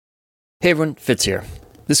Hey everyone, Fitz here.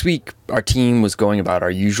 This week, our team was going about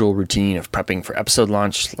our usual routine of prepping for episode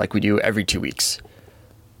launch like we do every 2 weeks.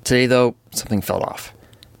 Today, though, something fell off,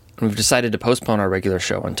 and we've decided to postpone our regular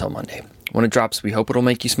show until Monday. When it drops, we hope it'll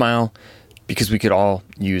make you smile, because we could all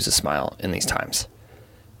use a smile in these times.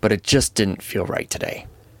 But it just didn't feel right today.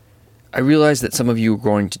 I realize that some of you are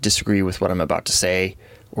going to disagree with what I'm about to say,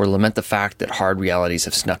 or lament the fact that hard realities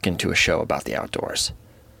have snuck into a show about the outdoors.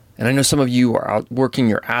 And I know some of you are out working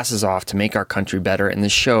your asses off to make our country better, and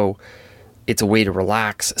this show, it's a way to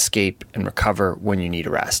relax, escape, and recover when you need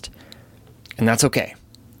a rest. And that's okay.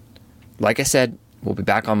 Like I said, we'll be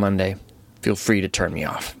back on Monday. Feel free to turn me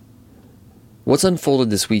off. What's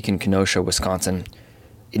unfolded this week in Kenosha, Wisconsin,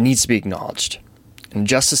 it needs to be acknowledged. In a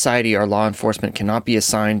just society, our law enforcement cannot be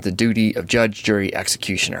assigned the duty of judge, jury,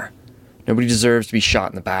 executioner. Nobody deserves to be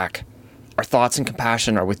shot in the back. Our thoughts and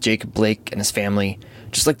compassion are with Jacob Blake and his family,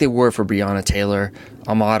 just like they were for Breonna Taylor,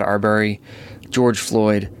 Ahmaud Arbery, George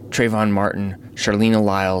Floyd, Trayvon Martin, Charlene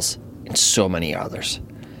Lyles, and so many others.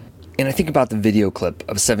 And I think about the video clip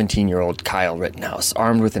of 17-year-old Kyle Rittenhouse,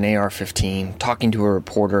 armed with an AR-15, talking to a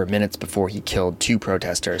reporter minutes before he killed 2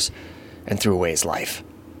 protesters and threw away his life.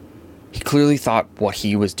 He clearly thought what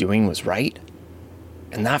he was doing was right,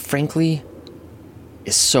 and that, frankly,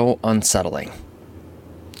 is so unsettling.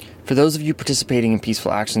 For those of you participating in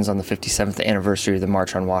peaceful actions on the 57th anniversary of the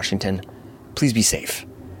March on Washington, please be safe.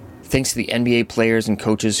 Thanks to the NBA players and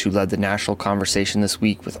coaches who led the national conversation this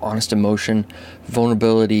week with honest emotion,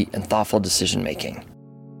 vulnerability, and thoughtful decision-making.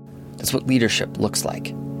 That's what leadership looks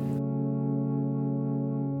like.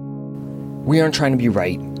 We aren't trying to be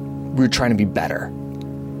right, we're trying to be better.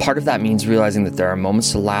 Part of that means realizing that there are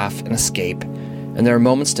moments to laugh and escape, and there are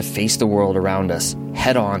moments to face the world around us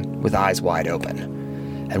head-on with eyes wide open.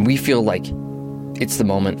 And we feel like it's the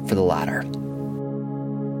moment for the latter.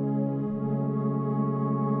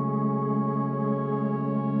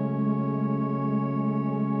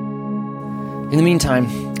 In the meantime,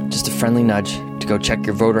 just a friendly nudge to go check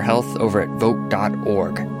your voter health over at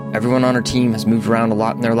vote.org. Everyone on our team has moved around a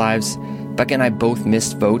lot in their lives. Becca and I both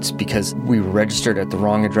missed votes because we were registered at the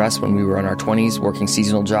wrong address when we were in our 20s working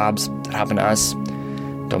seasonal jobs. That happened to us.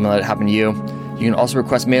 Don't let it happen to you. You can also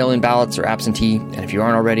request mail-in ballots or absentee, and if you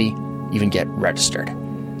aren't already, even get registered.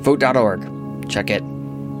 Vote.org. Check it.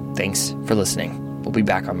 Thanks for listening. We'll be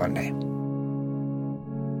back on Monday.